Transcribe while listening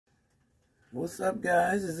What's up,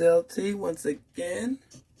 guys? It's LT once again.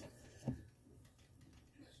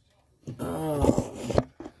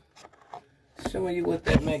 Showing you what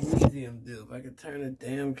that magnesium do. If I could turn the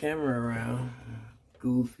damn camera around.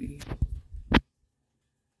 Goofy.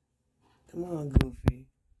 Come on, Goofy.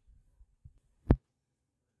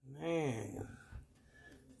 Man.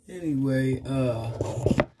 Anyway,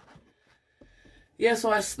 yeah,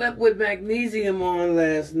 so I slept with magnesium on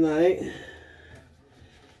last night.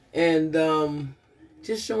 And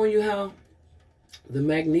just showing you how the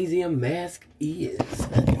magnesium mask is.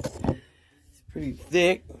 It's pretty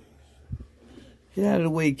thick. Get out of the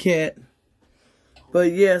way, cat.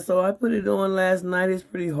 But yeah, so I put it on last night. It's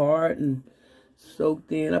pretty hard and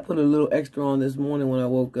soaked in. I put a little extra on this morning when I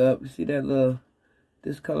woke up. You see that little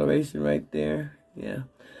discoloration right there? Yeah.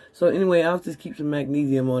 So anyway, I'll just keep some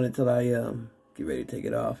magnesium on it till I get ready to take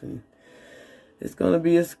it off. And it's going to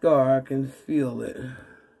be a scar. I can feel it.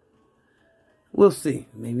 We'll see.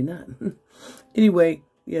 Maybe not. Anyway,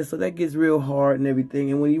 yeah, so that gets real hard and everything.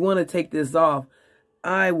 And when you want to take this off,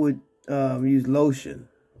 I would use lotion.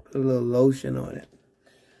 Put a little lotion on it.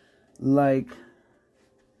 Like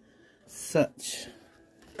such.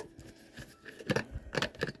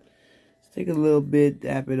 Just take a little bit,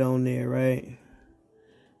 dap it on there, right?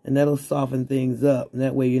 And that'll soften things up. And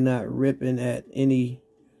that way you're not ripping at any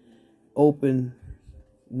open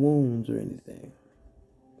wounds or anything.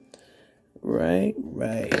 Right.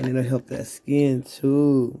 And it'll help that skin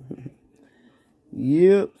too.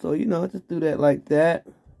 Yep. So, you know, just do that like that.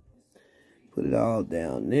 Put it all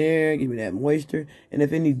down there. Give me that moisture. And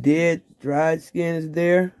if any dead, dried skin is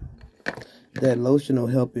there, that lotion will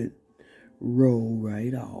help it roll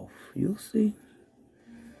right off. You'll see.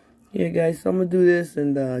 Yeah, guys. So I'm going to do this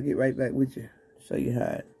and get right back with you. Show you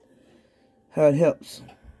how it helps.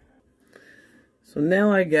 So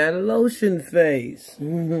now I got a lotion face.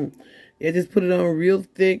 Yeah, just put it on real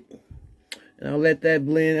thick. And I'll let that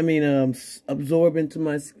blend, absorb into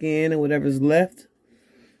my skin and whatever's left.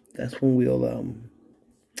 That's when we'll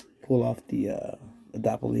pull off the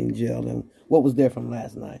adapalene gel and what was there from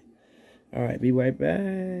last night. All right, be right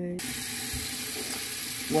back.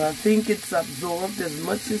 Well, I think it's absorbed as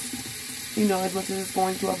much as it's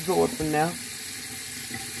going to absorb for now.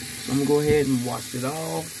 So I'm going to go ahead and wash it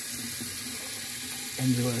off. And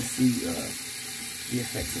you're going to see the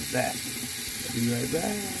effects of that. I'll be right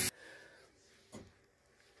back.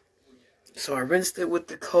 So I rinsed it with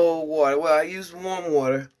the cold water. Well, I used warm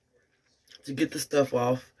water to get the stuff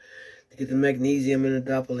off, to get the magnesium and the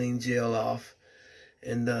adapalene gel off,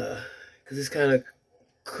 and because it's kind of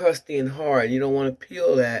crusty and hard, you don't want to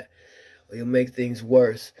peel that, or you'll make things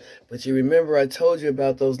worse. But you remember I told you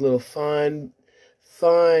about those little fine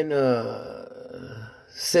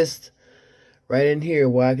cysts right in here,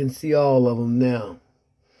 where I can see all of them now.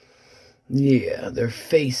 Yeah, their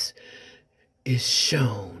face is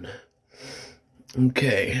shown.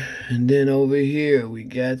 Okay, and then over here, we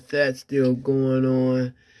got that still going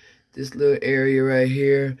on. This little area right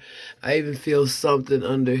here. I even feel something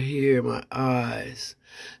under here, my eyes.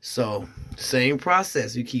 So, same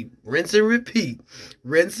process. You keep rinse and repeat.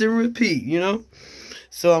 Rinse and repeat, you know?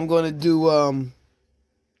 So, I'm going to do,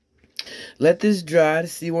 let this dry to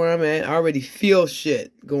see where I'm at. I already feel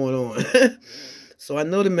shit going on. So, I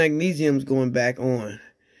know the magnesium's going back on.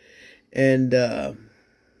 And,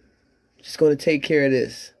 just going to take care of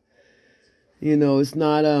this. You know, it's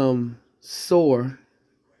not sore.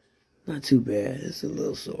 Not too bad. It's a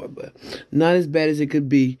little sore, but not as bad as it could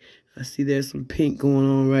be. I see there's some pink going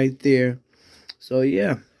on right there. So,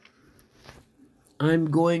 yeah.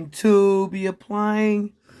 I'm going to be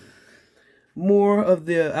applying more of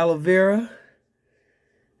the aloe vera.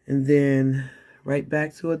 And then right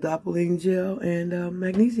back to adapalene gel and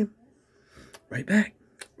magnesium. Right back.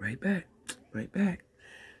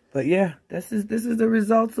 But yeah, this is the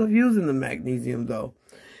results of using the magnesium though.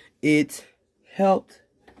 It helped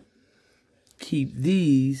keep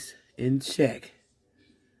these in check.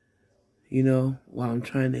 You know, while I'm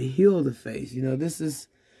trying to heal the face. You know, this is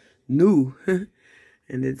new.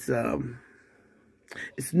 And it's a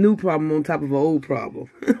new problem on top of an old problem.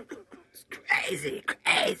 It's crazy.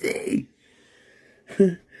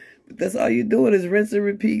 But that's all you're doing is rinse and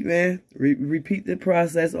repeat, man. Repeat the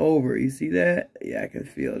process over. You see that? Yeah, I can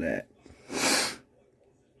feel that.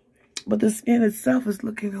 But the skin itself is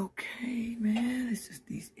looking okay, man. It's just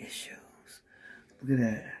these issues. Look at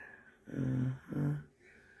that.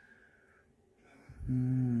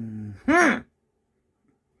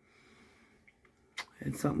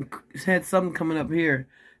 It's had something coming up here.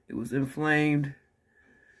 It was inflamed.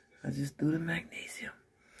 I just threw the magnesium.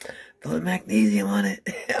 Throw the magnesium on it.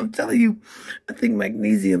 I'm telling you, I think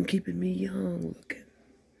magnesium keeping me young looking.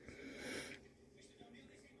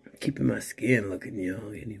 Keeping my skin looking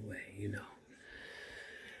young anyway, you know.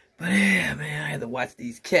 But yeah, man, I had to watch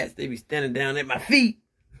these cats. They be standing down at my feet.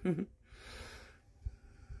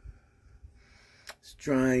 It's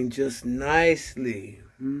drying just nicely.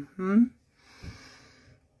 Boy,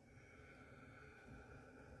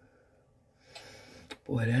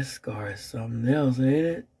 that scar is something else, ain't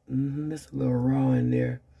it? That's a little raw in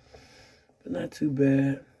there. But not too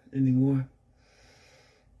bad anymore.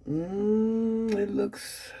 It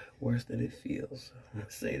looks worse than it feels.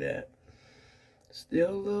 Let's say that. Still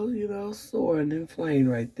a little, you know, sore and inflamed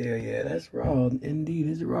right there. Yeah, that's raw. Indeed,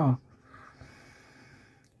 it's raw.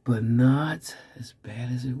 But not as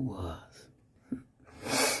bad as it was.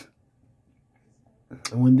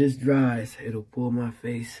 And when this dries, it'll pull my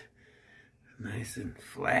face nice and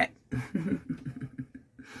flat.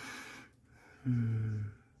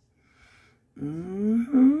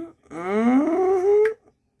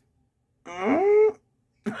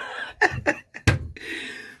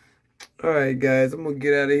 All right, guys, I'm gonna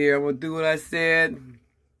get out of here. I'm gonna do what I said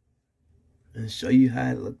and show you how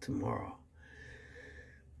I look tomorrow.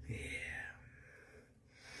 Yeah.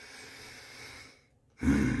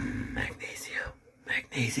 Magnesium,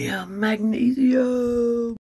 magnesium, magnesium.